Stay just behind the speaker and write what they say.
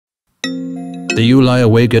Do you lie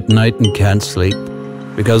awake at night and can't sleep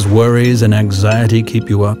because worries and anxiety keep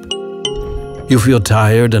you up? You feel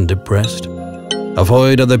tired and depressed,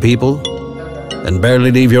 avoid other people, and barely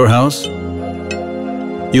leave your house?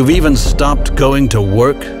 You've even stopped going to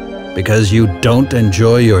work because you don't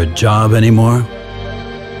enjoy your job anymore?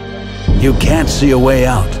 You can't see a way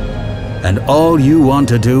out, and all you want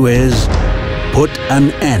to do is put an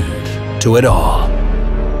end to it all.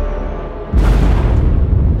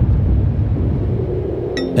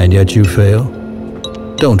 And yet you fail?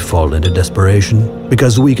 Don't fall into desperation,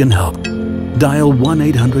 because we can help. Dial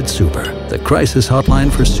 1-800-SUPER, the crisis hotline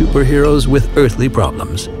for superheroes with earthly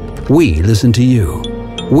problems. We listen to you.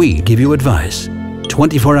 We give you advice.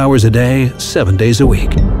 24 hours a day, 7 days a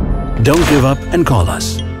week. Don't give up and call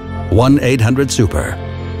us.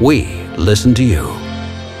 1-800-SUPER. We listen to you.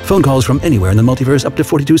 Phone calls from anywhere in the multiverse up to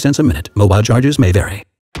 42 cents a minute. Mobile charges may vary.